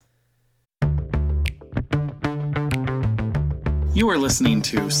You are listening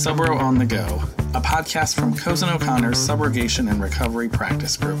to Subro on the Go, a podcast from Cozen O'Connor's Subrogation and Recovery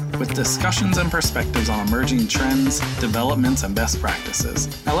Practice Group, with discussions and perspectives on emerging trends, developments, and best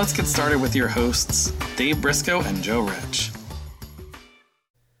practices. Now let's get started with your hosts, Dave Briscoe and Joe Rich.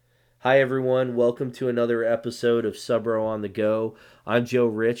 Hi everyone, welcome to another episode of Subro on the Go. I'm Joe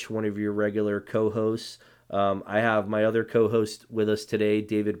Rich, one of your regular co-hosts. I have my other co-host with us today,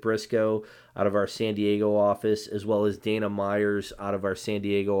 David Briscoe, out of our San Diego office, as well as Dana Myers out of our San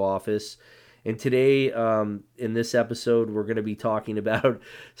Diego office. And today, in this episode, we're going to be talking about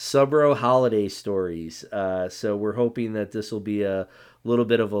Subro holiday stories. So we're hoping that this will be a little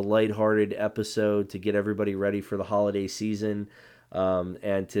bit of a lighthearted episode to get everybody ready for the holiday season,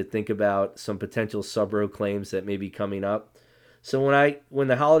 and to think about some potential Subro claims that may be coming up. So when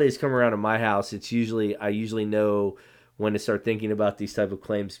the holidays come around in my house, I usually know when to start thinking about these type of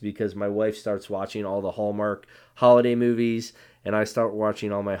claims, because my wife starts watching all the Hallmark holiday movies, and I start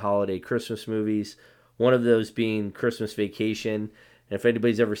watching all my holiday Christmas movies. One of those being Christmas Vacation. And if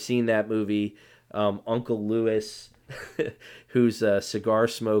anybody's ever seen that movie, Uncle Lewis, who's a cigar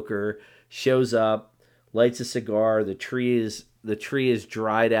smoker, shows up, lights a cigar. The tree is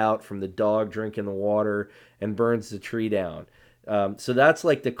dried out from the dog drinking the water, and burns the tree down. So that's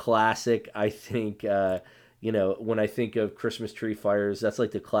like the classic, I think, when I think of Christmas tree fires, that's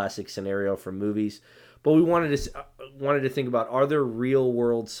like the classic scenario from movies. But we wanted to think about, are there real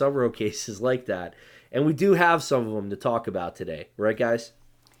world Subro cases like that? And we do have some of them to talk about today. Right, guys?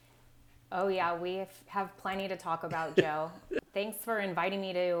 Oh, yeah, we have plenty to talk about, Joe. Thanks for inviting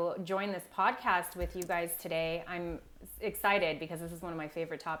me to join this podcast with you guys today. I'm excited because this is one of my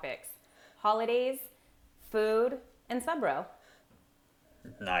favorite topics. Holidays, food, and Subro.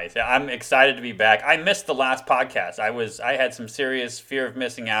 Nice. I'm excited to be back. I missed the last podcast. I had some serious fear of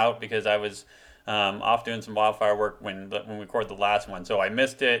missing out because I was off doing some wildfire work when we recorded the last one. So I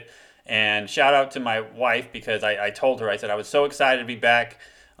missed it. And shout out to my wife, because I told her, I said I was so excited to be back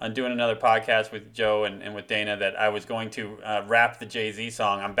on doing another podcast with Joe and with Dana that I was going to rap the Jay-Z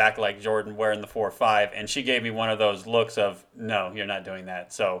song, "I'm Back Like Jordan Wearing the 4-5." And she gave me one of those looks of, no, you're not doing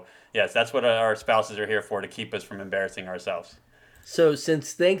that. So yes, that's what our spouses are here for, to keep us from embarrassing ourselves. So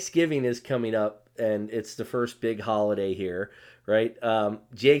since Thanksgiving is coming up and it's the first big holiday here, right?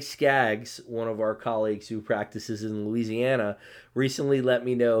 Jake Skaggs, one of our colleagues who practices in Louisiana, recently let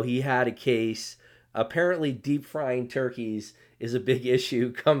me know he had a case. Apparently deep frying turkeys is a big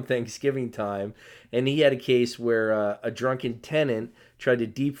issue come Thanksgiving time. And he had a case where a drunken tenant tried to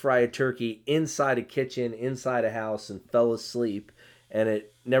deep fry a turkey inside a kitchen, inside a house, and fell asleep. And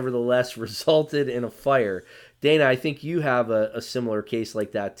it nevertheless resulted in a fire. Dana, I think you have a similar case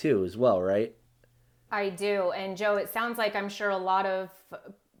like that too as well, right? I do. And Joe, it sounds like I'm sure a lot of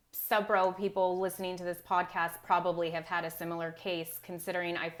Subro people listening to this podcast probably have had a similar case,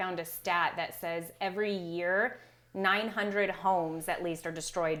 considering I found a stat that says every year 900 homes at least are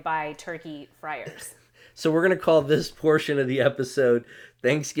destroyed by turkey fryers. So we're going to call this portion of the episode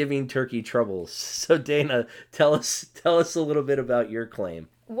Thanksgiving Turkey Troubles. So Dana, tell us a little bit about your claim.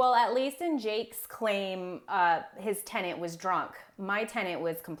 Well, at least in Jake's claim, his tenant was drunk. My tenant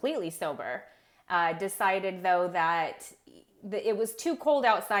was completely sober. Decided, though, that it was too cold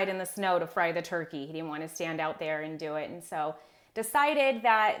outside in the snow to fry the turkey. He didn't want to stand out there and do it. And so decided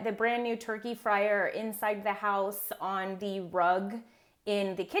that the brand new turkey fryer inside the house on the rug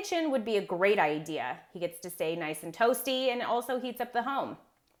in the kitchen would be a great idea. He gets to stay nice and toasty and also heats up the home.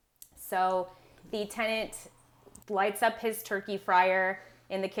 So the tenant lights up his turkey fryer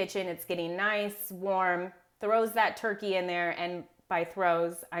in the kitchen. It's getting nice, warm, throws that turkey in there, and by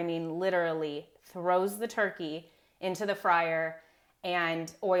throws, I mean literally throws the turkey into the fryer,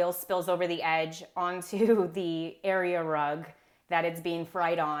 and oil spills over the edge onto the area rug that it's being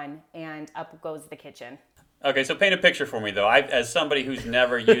fried on, and up goes the kitchen. Okay, so paint a picture for me, though. As somebody who's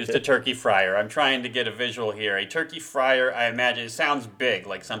never used a turkey fryer, I'm trying to get a visual here. A turkey fryer, I imagine, it sounds big,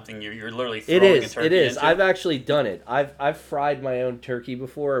 like something you're literally throwing a turkey into. It is. I've actually done it. I've fried my own turkey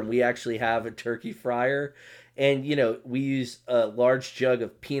before, and we actually have a turkey fryer. And, we use a large jug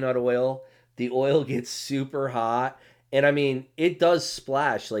of peanut oil. The oil gets super hot. And, I mean, it does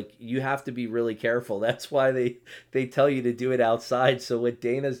splash. Like, you have to be really careful. That's why they tell you to do it outside. So what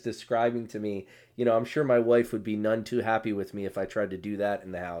Dana's describing to me, I'm sure my wife would be none too happy with me if I tried to do that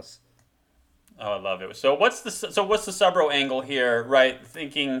in the house. Oh, I love it. So what's the Subro angle here, right?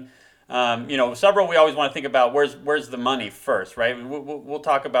 Thinking, Subro, we always want to think about where's the money first, right? We'll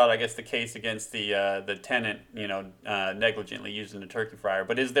talk about, I guess, the case against the tenant, negligently using the turkey fryer.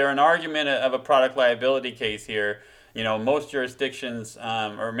 But is there an argument of a product liability case here? Most jurisdictions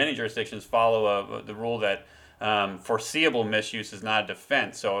or many jurisdictions follow the rule that foreseeable misuse is not a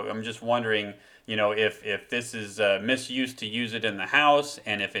defense. So I'm just wondering, if this is misuse to use it in the house,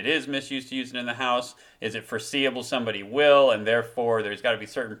 and if it is misuse to use it in the house, is it foreseeable somebody will, and therefore there's got to be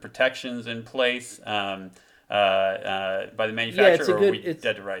certain protections in place by the manufacturer, or are we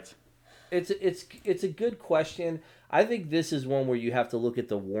dead to rights? It's a good question. I think this is one where you have to look at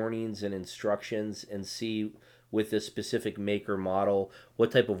the warnings and instructions and see with this specific maker model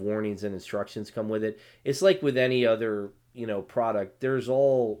what type of warnings and instructions come with it. It's like with any other product. There's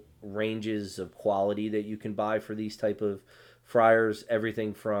all ranges of quality that you can buy for these type of fryers.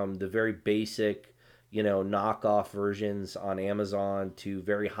 Everything from the very basic knockoff versions on Amazon to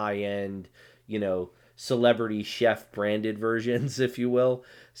very high end celebrity chef branded versions, if you will.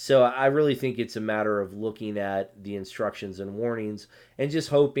 So I really think it's a matter of looking at the instructions and warnings and just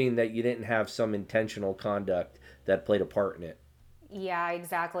hoping that you didn't have some intentional conduct that played a part in it. Yeah,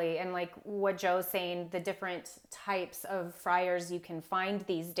 exactly. And like what Joe's saying, the different types of fryers you can find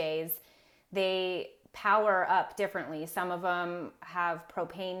these days, they power up differently. Some of them have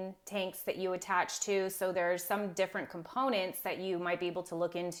propane tanks that you attach to. So there's some different components that you might be able to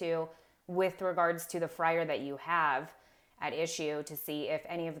look into with regards to the fryer that you have at issue to see if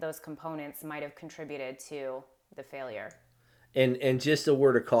any of those components might have contributed to the failure. And just a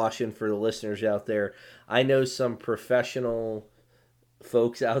word of caution for the listeners out there. I know some professional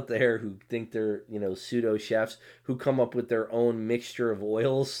folks out there who think they're, pseudo chefs who come up with their own mixture of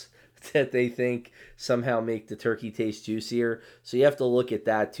oils that they think somehow make the turkey taste juicier. So you have to look at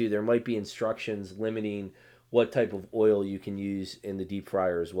that too. There might be instructions limiting what type of oil you can use in the deep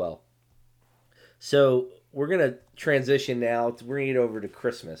fryer as well. So we're going to transition now. We're going to get over to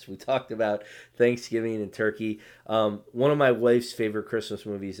Christmas. We talked about Thanksgiving and turkey. One of my wife's favorite Christmas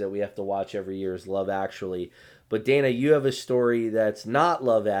movies that we have to watch every year is Love Actually. But Dana, you have a story that's not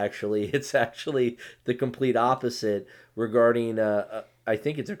Love Actually. It's actually the complete opposite regarding, I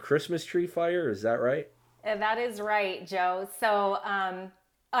think it's a Christmas tree fire. Is that right? That is right, Joe. So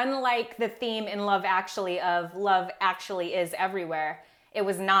unlike the theme in Love Actually of love actually is everywhere, it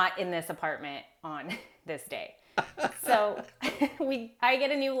was not in this apartment on this day. So I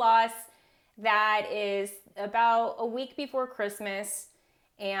get a new loss that is about a week before Christmas,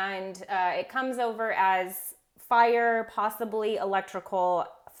 and it comes over as fire, possibly electrical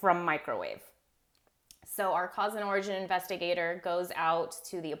from microwave. So our cause and origin investigator goes out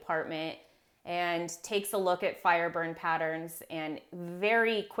to the apartment and takes a look at fire burn patterns and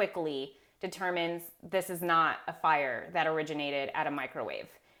very quickly determines this is not a fire that originated at a microwave.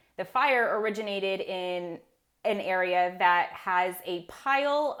 The fire originated in an area that has a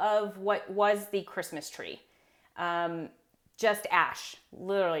pile of what was the Christmas tree. Just ash,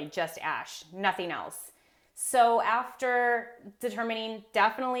 literally just ash, nothing else. So after determining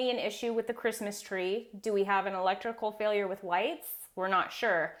definitely an issue with the Christmas tree, do we have an electrical failure with lights? We're not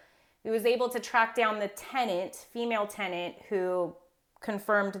sure. We was able to track down the tenant, female tenant, who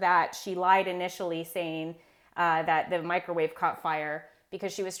confirmed that she lied initially saying that the microwave caught fire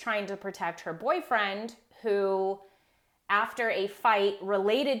because she was trying to protect her boyfriend, who, after a fight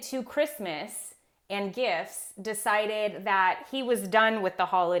related to Christmas and gifts, decided that he was done with the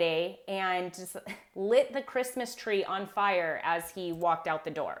holiday and just lit the Christmas tree on fire as he walked out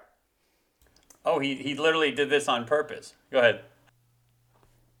the door. Oh, he literally did this on purpose. Go ahead.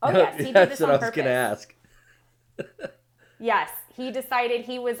 Oh, yes, he did this on purpose. That's what I was going to ask. Yes, he decided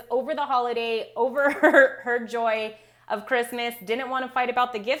he was over the holiday, over her joy of Christmas, didn't want to fight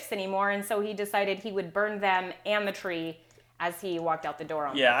about the gifts anymore, and so he decided he would burn them and the tree as he walked out the door.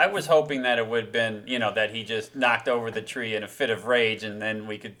 I was hoping that it would have been, that he just knocked over the tree in a fit of rage, and then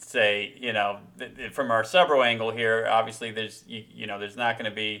we could say, from our Subro angle here, obviously there's, there's not going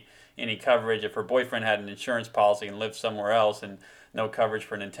to be any coverage if her boyfriend had an insurance policy and lived somewhere else, and no coverage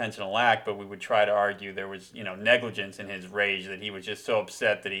for an intentional act, but we would try to argue there was, negligence in his rage, that he was just so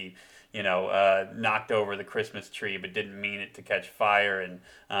upset that he, knocked over the Christmas tree but didn't mean it to catch fire, and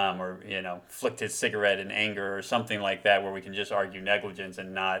or flicked his cigarette in anger or something like that, where we can just argue negligence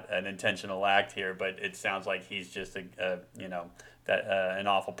and not an intentional act here. But it sounds like he's just an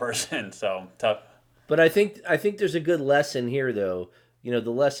awful person. So tough. But I think there's a good lesson here, though. The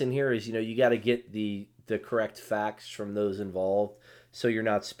lesson here is you got to get the correct facts from those involved, so you're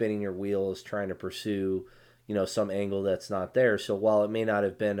not spinning your wheels trying to pursue some angle that's not there. So while it may not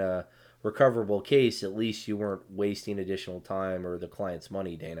have been a recoverable case, at least you weren't wasting additional time or the client's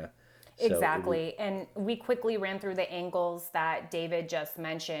money, Dana. So exactly. And we quickly ran through the angles that David just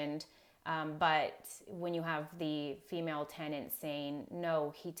mentioned. But when you have the female tenant saying,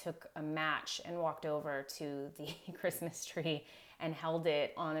 no, he took a match and walked over to the Christmas tree and held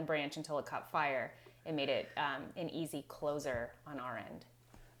it on a branch until it caught fire, it made it an easy closer on our end.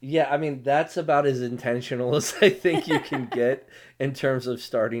 Yeah, I mean, that's about as intentional as I think you can get in terms of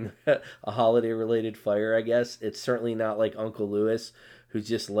starting a holiday-related fire, I guess. It's certainly not like Uncle Lewis, who's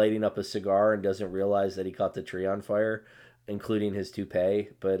just lighting up a cigar and doesn't realize that he caught the tree on fire, including his toupee.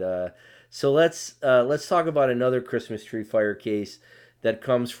 But so let's talk about another Christmas tree fire case that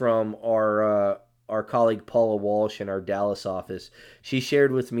comes from our colleague Paula Walsh in our Dallas office. She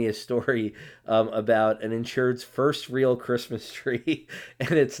shared with me a story about an insured's first real Christmas tree,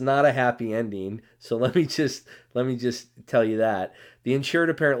 and it's not a happy ending. So let me just tell you that the insured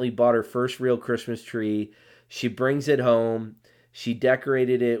apparently bought her first real Christmas tree. She brings it home. She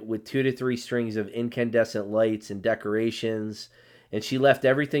decorated it with 2 to 3 strings of incandescent lights and decorations, and she left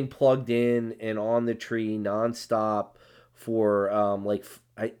everything plugged in and on the tree nonstop for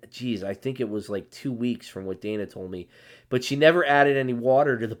I think it was like 2 weeks from what Dana told me. But she never added any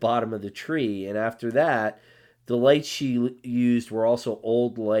water to the bottom of the tree. And after that, the lights she used were also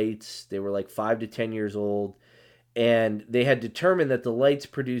old lights. They were like 5 to 10 years old. And they had determined that the lights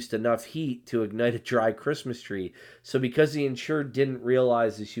produced enough heat to ignite a dry Christmas tree. So because the insured didn't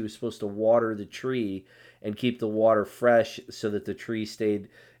realize that she was supposed to water the tree and keep the water fresh so that the tree stayed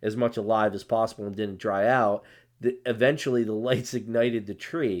as much alive as possible and didn't dry out, eventually the lights ignited the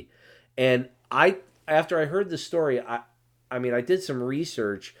tree. And after I heard the story, I mean, I did some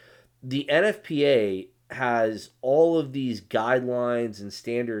research. The NFPA has all of these guidelines and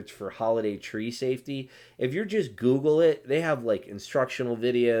standards for holiday tree safety. If you just Google it, they have like instructional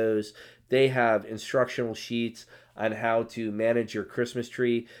videos, they have instructional sheets on how to manage your Christmas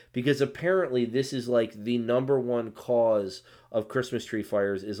tree, because apparently this is like the number one cause of Christmas tree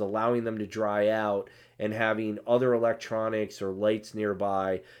fires, is allowing them to dry out and having other electronics or lights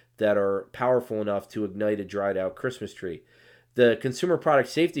nearby that are powerful enough to ignite a dried out Christmas tree. The Consumer Product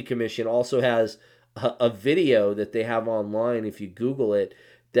Safety Commission also has a video that they have online, if you Google it,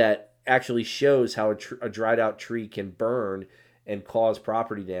 that actually shows how a dried out tree can burn and cause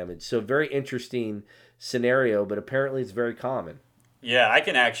property damage. So very interesting scenario, but apparently it's very common. Yeah, I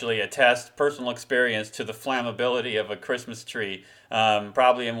can actually attest personal experience to the flammability of a Christmas tree.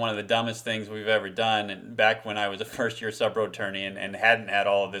 Probably in one of the dumbest things we've ever done. And back when I was a first-year sub-road attorney and hadn't had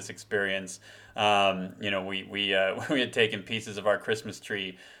all of this experience, we had taken pieces of our Christmas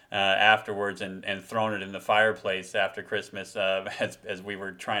tree afterwards and thrown it in the fireplace after Christmas as we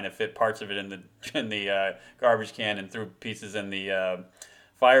were trying to fit parts of it in the garbage can, and threw pieces in the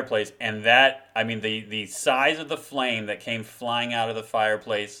fireplace. And that, I mean, the size of the flame that came flying out of the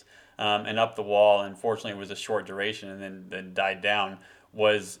fireplace and up the wall, unfortunately it was a short duration and then died down,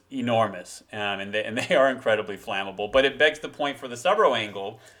 was enormous. And they are incredibly flammable. But it begs the point for the Subro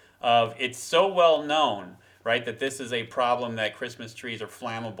angle of, it's so well known, right, that this is a problem, that Christmas trees are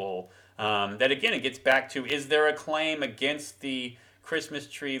flammable, that again, it gets back to, is there a claim against the Christmas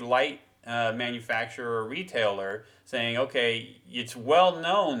tree light manufacturer or retailer saying, okay, it's well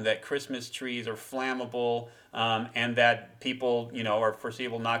known that Christmas trees are flammable, and that people, are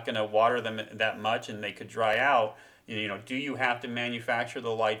foreseeable not going to water them that much and they could dry out. Do you have to manufacture the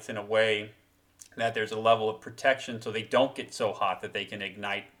lights in a way that there's a level of protection so they don't get so hot that they can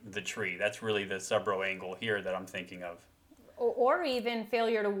ignite the tree? That's really the Subro angle here that I'm thinking of. Or even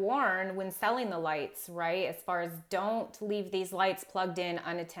failure to warn when selling the lights, right? As far as, don't leave these lights plugged in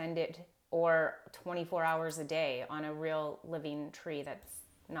unattended or 24 hours a day on a real living tree that's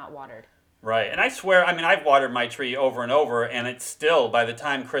not watered. Right. And I swear, I mean, I've watered my tree over and over, and it's still, by the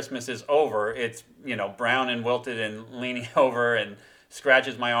time Christmas is over, it's, brown and wilted and leaning over and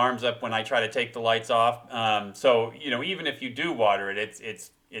scratches my arms up when I try to take the lights off. So, even if you do water it,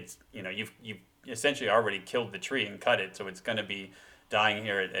 it's you've essentially already killed the tree and cut it, so it's going to be dying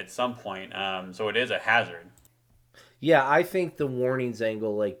here at some point. So it is a hazard. Yeah, I think the warnings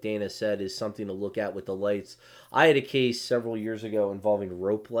angle, like Dana said, is something to look at with the lights. I had a case several years ago involving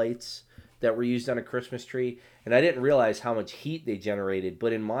rope lights that were used on a Christmas tree, and I didn't realize how much heat they generated.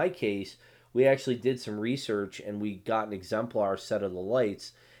 But in my case, we actually did some research, and we got an exemplar set of the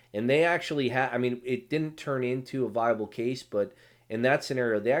lights, and they actually had, I mean, it didn't turn into a viable case, but in that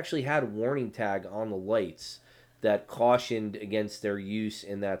scenario, they actually had a warning tag on the lights that cautioned against their use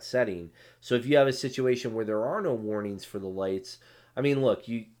in that setting. So if you have a situation where there are no warnings for the lights, I mean, look,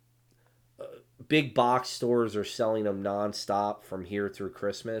 big box stores are selling them nonstop from here through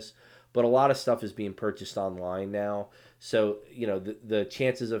Christmas, but a lot of stuff is being purchased online now. So, the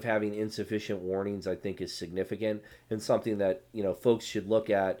chances of having insufficient warnings, I think, is significant, and something that, folks should look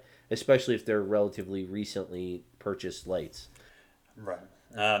at, especially if they're relatively recently purchased lights. Right.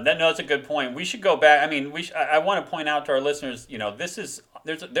 That's a good point. We should go back. I mean, I want to point out to our listeners, this is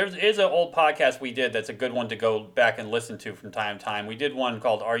is an old podcast we did that's a good one to go back and listen to from time to time. We did one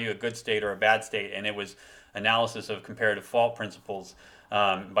called "Are You a Good State or a Bad State?" and it was analysis of comparative fault principles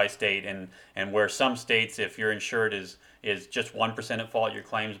by state, and where some states, if your insured is just 1% at fault, your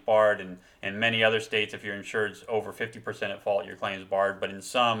claim's barred, and many other states, if your insured's over 50% at fault, your claim's barred. But in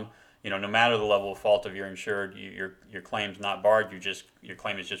some, no matter the level of fault of your insured, your claim's not barred. Your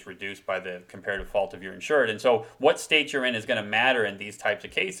claim is just reduced by the comparative fault of your insured. And so, what state you're in is going to matter in these types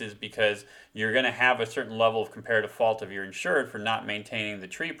of cases, because you're going to have a certain level of comparative fault of your insured for not maintaining the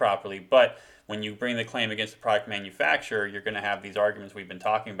tree properly. But when you bring the claim against the product manufacturer, you're going to have these arguments we've been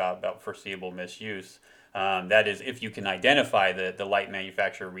talking about foreseeable misuse. That is, if you can identify the light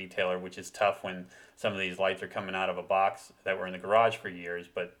manufacturer retailer, which is tough when some of these lights are coming out of a box that were in the garage for years,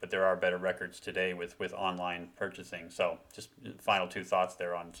 but there are better records today with online purchasing. So just final two thoughts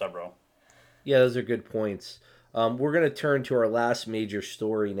there on Subro. Yeah, those are good points. We're going to turn to our last major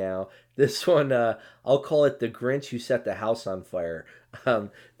story now. This one, I'll call it the Grinch who set the house on fire.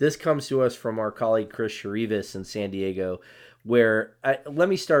 This comes to us from our colleague Chris Sharivas in San Diego, where, let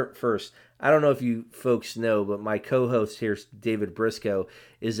me start first. I don't know if you folks know, but my co-host here, David Briscoe,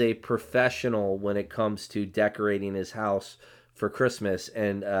 is a professional when it comes to decorating his house for Christmas.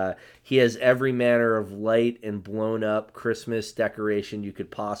 And he has every manner of light and blown up Christmas decoration you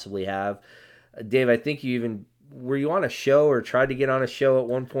could possibly have. Dave, I think were you on a show or tried to get on a show at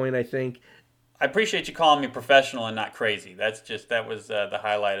one point, I think? I appreciate you calling me professional and not crazy. That was the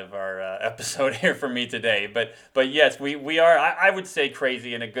highlight of our episode here for me today. But yes, we are, I would say,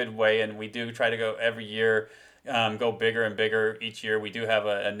 crazy in a good way, and we do try to go every year, go bigger and bigger each year. We do have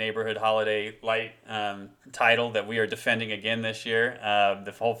a neighborhood holiday light title that we are defending again this year.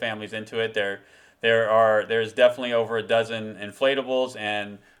 The whole family's into it. There's definitely over a dozen inflatables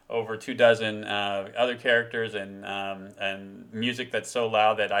and over 24 other characters and music that's so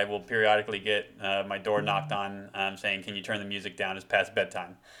loud that I will periodically get my door knocked on saying, "Can you turn the music down? It's past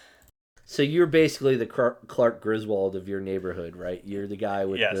bedtime." So you're basically the Clark Griswold of your neighborhood, right? You're the guy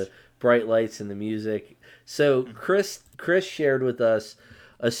with Yes. the bright lights and the music. So Chris shared with us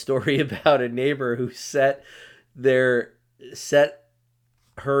a story about a neighbor who set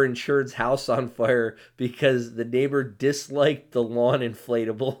her insured's house on fire because the neighbor disliked the lawn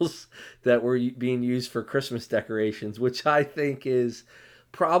inflatables that were being used for Christmas decorations, which I think is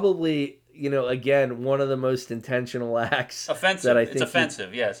probably, again, one of the most intentional acts. Offensive. That I think it's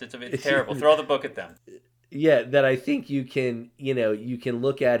offensive. Yes, it's terrible. Throw the book at them. Yeah, that I think you can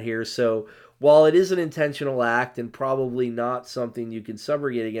look at here. So while it is an intentional act and probably not something you can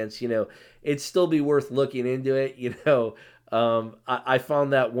subrogate against, it'd still be worth looking into it, I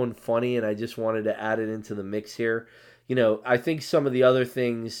found that one funny, and I just wanted to add it into the mix here. I think some of the other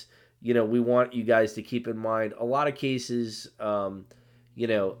things, we want you guys to keep in mind. A lot of cases, come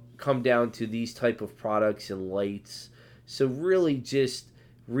down to these type of products and lights. So really just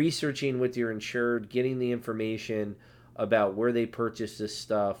researching with your insured, getting the information about where they purchased this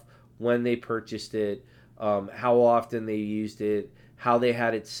stuff, when they purchased it, how often they used it, how they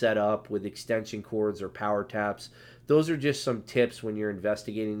had it set up with extension cords or power taps. Those are just some tips when you're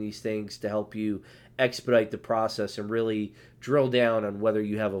investigating these things to help you expedite the process and really drill down on whether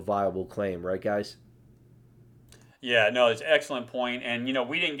you have a viable claim, right, guys? Yeah, no, it's an excellent point. And,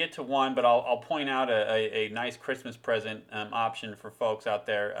 we didn't get to one, but I'll point out a nice Christmas present option for folks out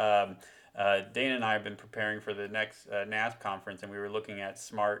there. Dana and I have been preparing for the next NASP conference, and we were looking at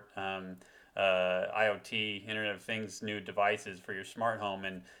smart IoT, Internet of Things, new devices for your smart home,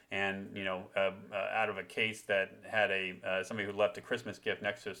 and out of a case that had somebody who left a Christmas gift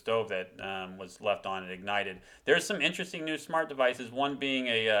next to a stove that was left on and ignited. There's some interesting new smart devices. One being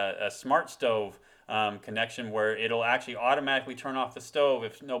a smart stove connection where it'll actually automatically turn off the stove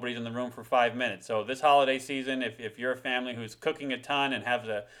if nobody's in the room for 5 minutes. So this holiday season, if you're a family who's cooking a ton and has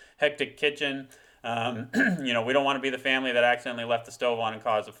a hectic kitchen, we don't want to be the family that accidentally left the stove on and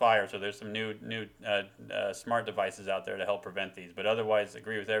caused a fire. So there's some new smart devices out there to help prevent these. But otherwise,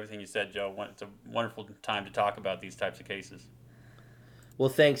 agree with everything you said, Joe. It's a wonderful time to talk about these types of cases. Well,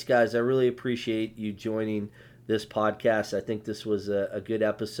 thanks, guys. I really appreciate you joining this podcast. I think this was a good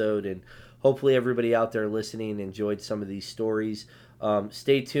episode, and hopefully everybody out there listening enjoyed some of these stories.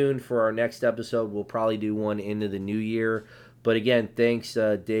 Stay tuned for our next episode. We'll probably do one into the new year. But again, thanks,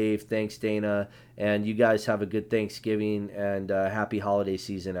 Dave. Thanks, Dana. And you guys have a good Thanksgiving and happy holiday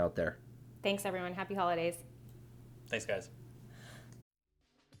season out there. Thanks, everyone. Happy holidays. Thanks, guys.